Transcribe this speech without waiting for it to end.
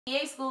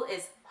PA school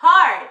is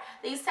hard.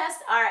 These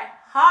tests are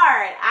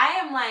hard. I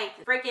am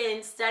like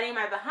freaking studying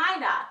my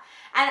behind off.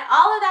 And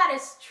all of that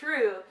is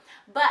true.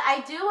 But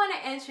I do want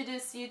to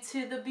introduce you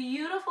to the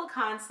beautiful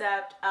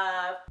concept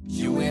of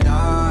you and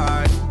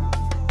I,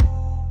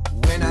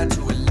 when I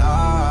do a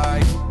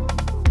lie.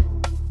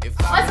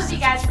 What's up, you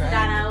guys? It's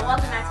Adanna.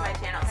 Welcome back to my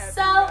channel.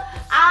 So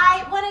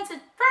I wanted to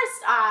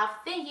first off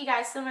thank you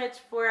guys so much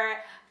for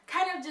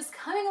kind of just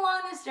coming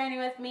along this journey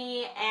with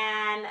me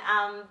and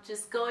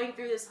just going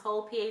through this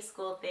whole PA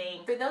school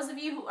thing. For those of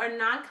you who are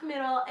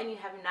non-committal and you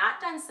have not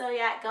done so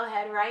yet, go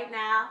ahead right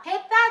now, hit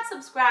that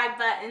subscribe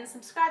button,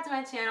 subscribe to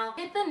my channel,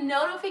 hit the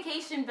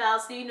notification bell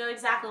so you know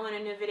exactly when a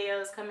new video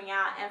is coming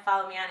out, and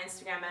follow me on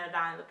Instagram at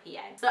Adanna the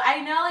PA. So I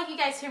know like you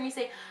guys hear me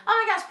say,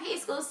 oh my gosh, PA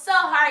school is so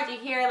hard. You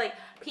hear like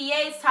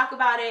PAs talk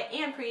about it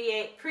and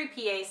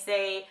pre-PA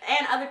say,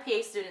 and other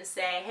PA students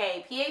say,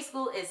 hey, PA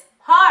school is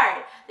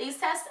hard. These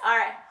tests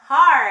are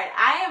hard.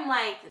 I am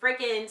like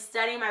freaking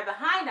studying my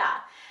behind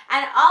off.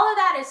 And all of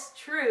that is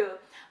true.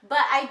 But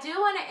I do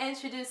want to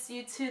introduce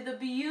you to the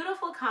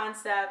beautiful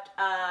concept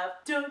of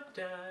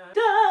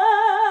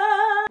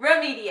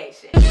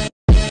remediation.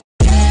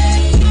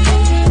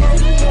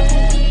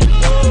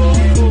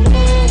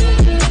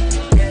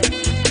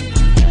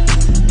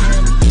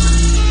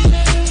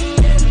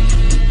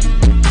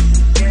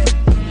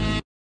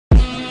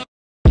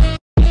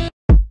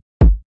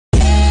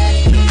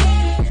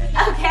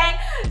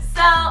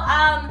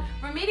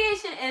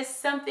 Remediation is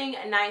something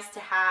nice to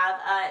have.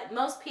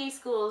 Most PA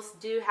schools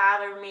do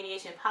have a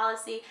remediation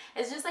policy.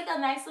 It's just like a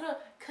nice little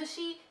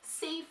cushy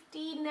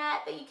safety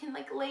net that you can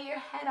like lay your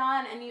head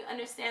on, and you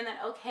understand that,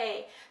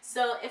 okay,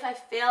 so if I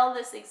fail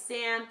this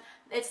exam,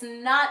 it's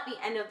not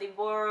the end of the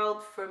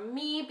world for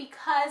me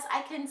because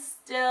I can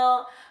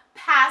still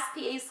pass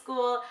PA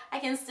school. I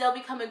can still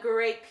become a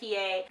great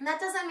PA. And that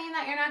doesn't mean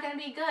that you're not going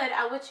to be good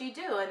at what you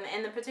do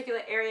in the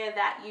particular area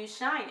that you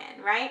shine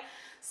in, right?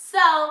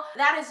 So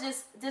that is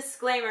just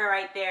disclaimer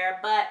right there.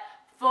 But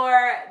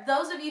for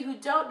those of you who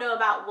don't know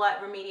about what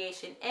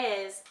remediation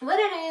is, what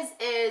it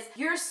is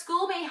your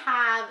school may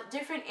have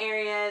different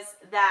areas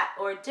that,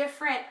 or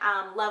different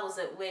levels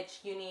at which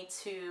you need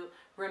to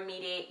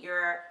remediate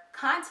your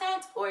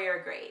content or your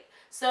grade.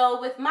 So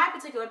with my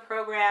particular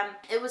program,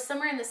 it was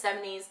somewhere in the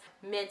 70s,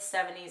 mid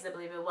 70s, I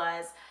believe it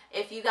was.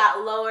 If you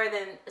got lower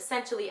than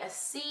essentially a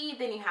C,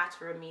 then you have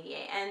to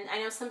remediate. And I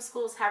know some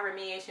schools have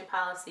remediation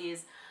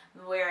policies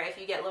where if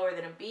you get lower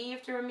than a B, you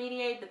have to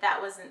remediate, but that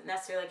wasn't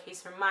necessarily the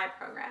case for my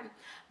program.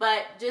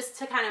 But just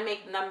to kind of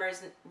make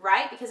numbers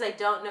right, because I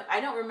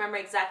don't remember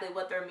exactly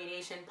what the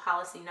remediation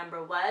policy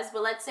number was,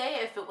 but let's say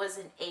if it was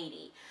an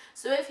 80.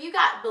 So if you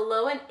got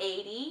below an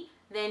 80,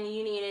 then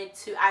you needed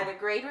to either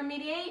grade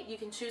remediate, you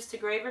can choose to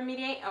grade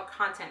remediate, or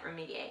content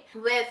remediate.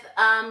 With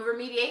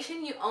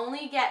remediation, you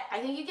only get, I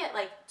think you get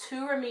like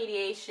 2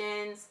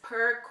 remediations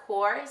per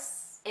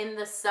course in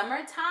the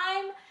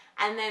summertime,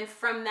 and then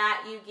from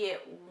that you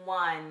get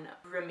 1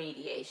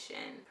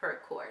 remediation per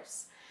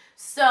course.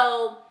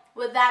 So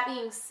with that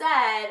being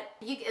said,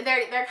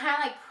 they're kind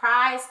of like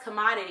prize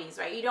commodities,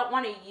 right? You don't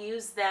want to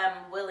use them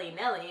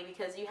willy-nilly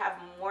because you have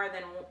more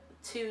than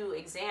 2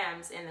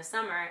 exams in the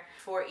summer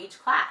for each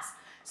class.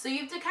 So you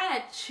have to kind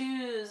of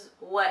choose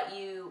what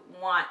you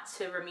want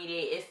to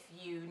remediate, if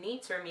you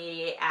need to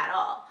remediate at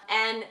all.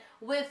 And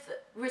with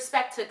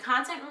respect to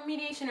content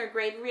remediation or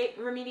grade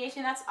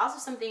remediation, that's also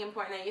something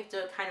important that you have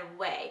to kind of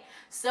weigh.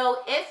 So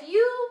if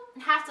you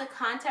have to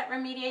content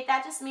remediate,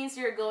 that just means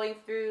you're going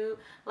through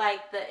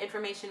like the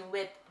information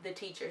with the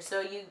teacher.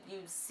 So you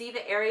see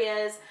the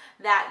areas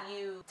that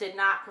you did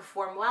not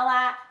perform well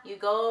at, you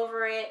go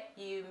over it,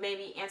 you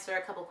maybe answer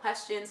a couple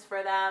questions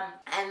for them,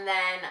 and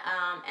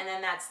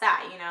then that's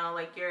that, you know,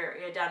 like you're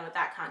done with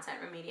that content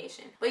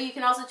remediation. But you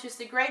can also choose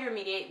to grade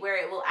remediate, where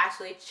it will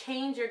actually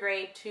change your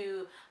grade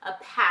to a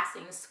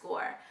passing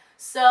score.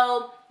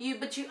 So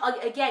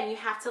again, you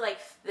have to like,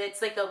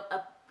 it's like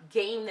a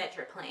game that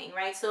you're playing,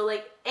 right? So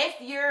like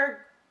if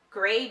your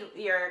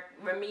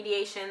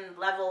remediation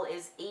level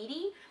is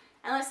 80,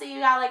 and let's say you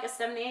got like a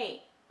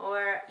 78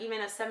 or even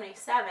a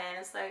 77,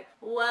 it's like,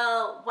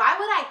 well, why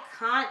would I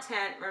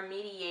content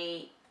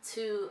remediate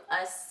to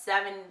a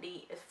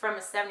 70, from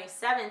a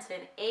 77 to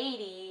an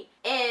 80,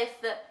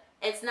 if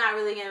it's not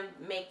really going to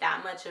make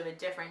that much of a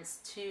difference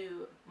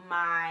to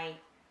my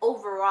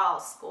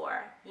overall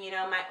score, you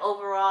know, my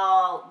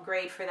overall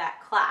grade for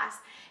that class?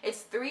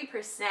 It's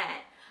 3%.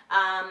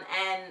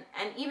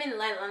 And even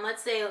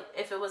let's say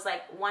if it was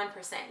like 1%,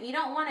 you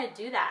don't want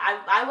to do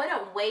that. I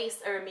wouldn't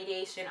waste a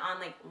remediation on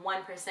like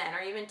 1%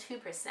 or even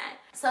 2%.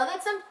 So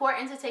that's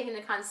important to take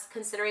into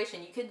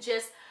consideration. You could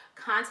just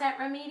content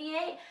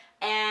remediate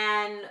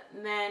and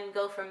then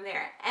go from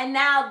there. And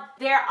now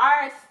there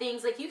are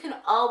things like you can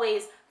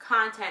always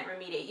content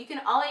remediate. You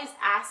can always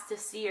ask to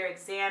see your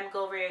exam,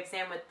 go over your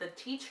exam with the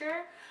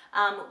teacher,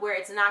 where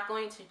it's not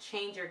going to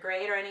change your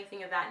grade or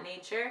anything of that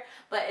nature,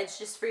 but it's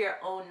just for your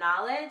own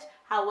knowledge.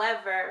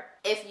 However,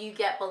 if you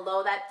get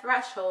below that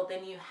threshold,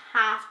 then you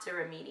have to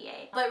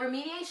remediate. But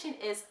remediation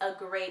is a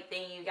great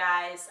thing, you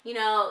guys. You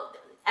know,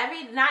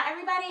 not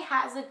everybody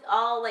has it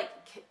all like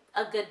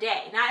a good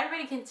day. Not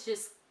everybody can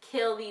just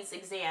kill these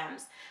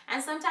exams.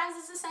 And sometimes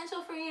it's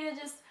essential for you to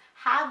just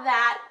have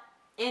that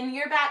in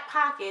your back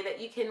pocket that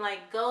you can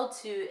like go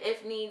to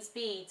if needs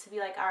be, to be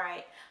like, all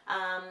right,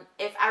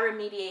 if I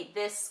remediate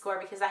this score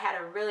because I had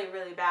a really,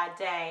 really bad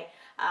day,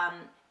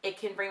 it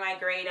can bring my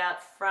grade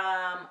up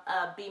from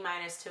a B-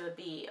 to a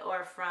B,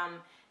 or from,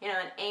 you know,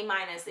 an A-,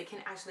 it can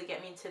actually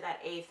get me to that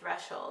A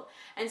threshold.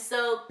 And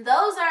so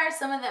those are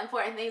some of the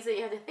important things that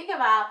you have to think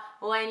about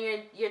when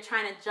you're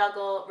trying to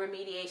juggle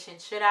remediation.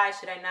 Should I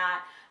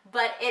not?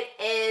 But it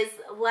is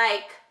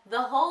like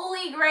the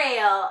holy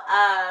grail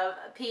of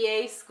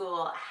PA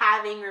school,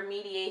 having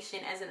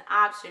remediation as an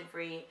option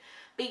for you,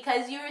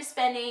 because you are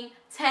spending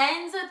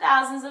tens of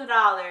thousands of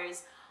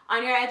dollars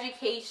on your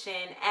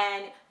education,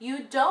 and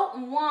you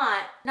don't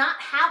want not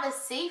have a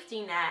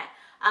safety net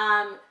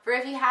for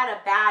if you had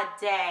a bad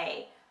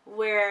day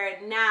where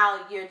now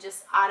you're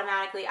just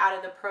automatically out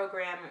of the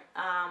program,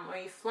 or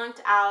you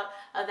flunked out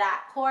of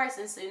that course,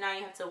 and so now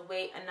you have to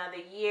wait another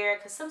year,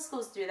 because some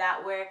schools do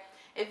that, where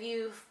if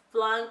you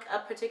flunk a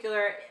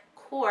particular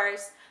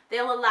course,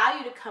 they'll allow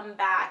you to come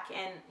back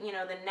and, you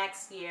know, the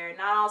next year.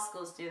 Not all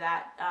schools do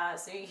that,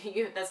 so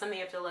that's something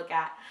you have to look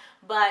at.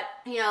 But,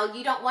 you know,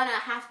 you don't want to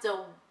have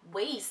to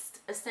waste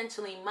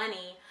essentially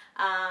money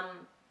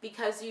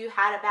because you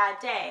had a bad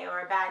day or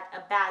a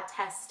bad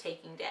test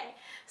taking day.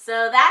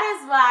 So that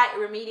is why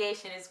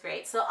remediation is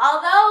great. So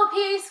although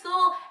PA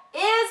school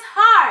is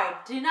hard,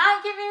 do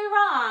not get me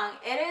wrong,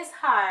 it is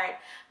hard,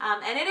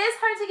 and it is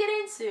hard to get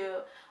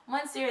into.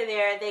 Once you're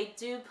there, they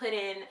do put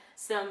in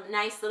some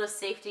nice little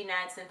safety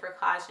nets and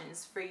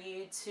precautions for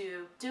you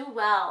to do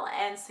well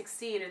and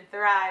succeed and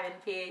thrive in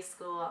PA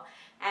school.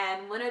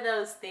 And one of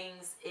those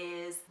things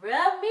is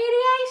remediation.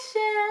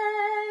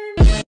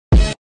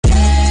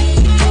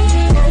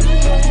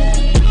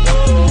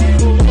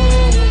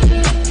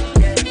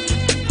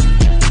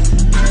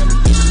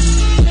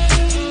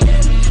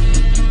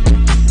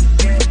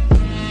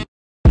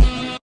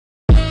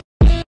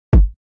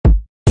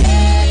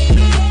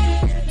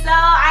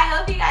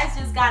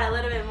 Got a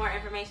little bit more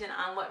information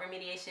on what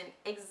remediation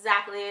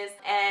exactly is,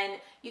 and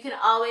you can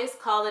always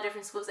call the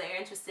different schools that you're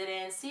interested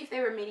in, see if they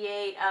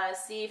remediate,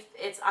 see if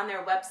it's on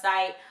their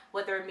website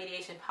what the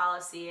remediation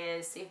policy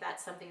is, see if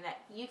that's something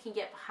that you can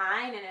get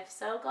behind, and if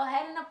so, go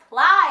ahead and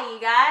apply, you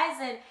guys,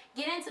 and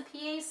get into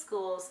PA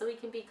school so we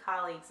can be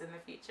colleagues in the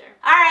future.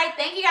 Alright,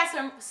 thank you guys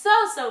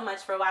so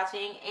much for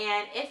watching,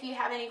 and if you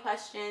have any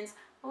questions,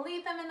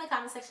 leave them in the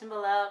comment section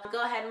below.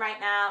 Go ahead right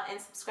now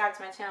and subscribe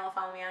to my channel,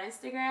 follow me on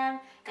Instagram,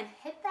 and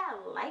hit that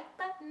like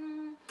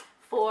button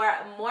for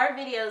more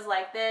videos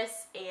like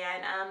this,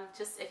 and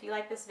just if you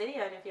like this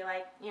video and if you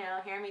like, you know,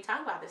 hearing me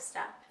talk about this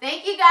stuff.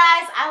 Thank you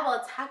guys. I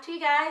will talk to you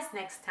guys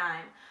next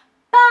time.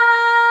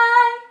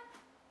 Bye!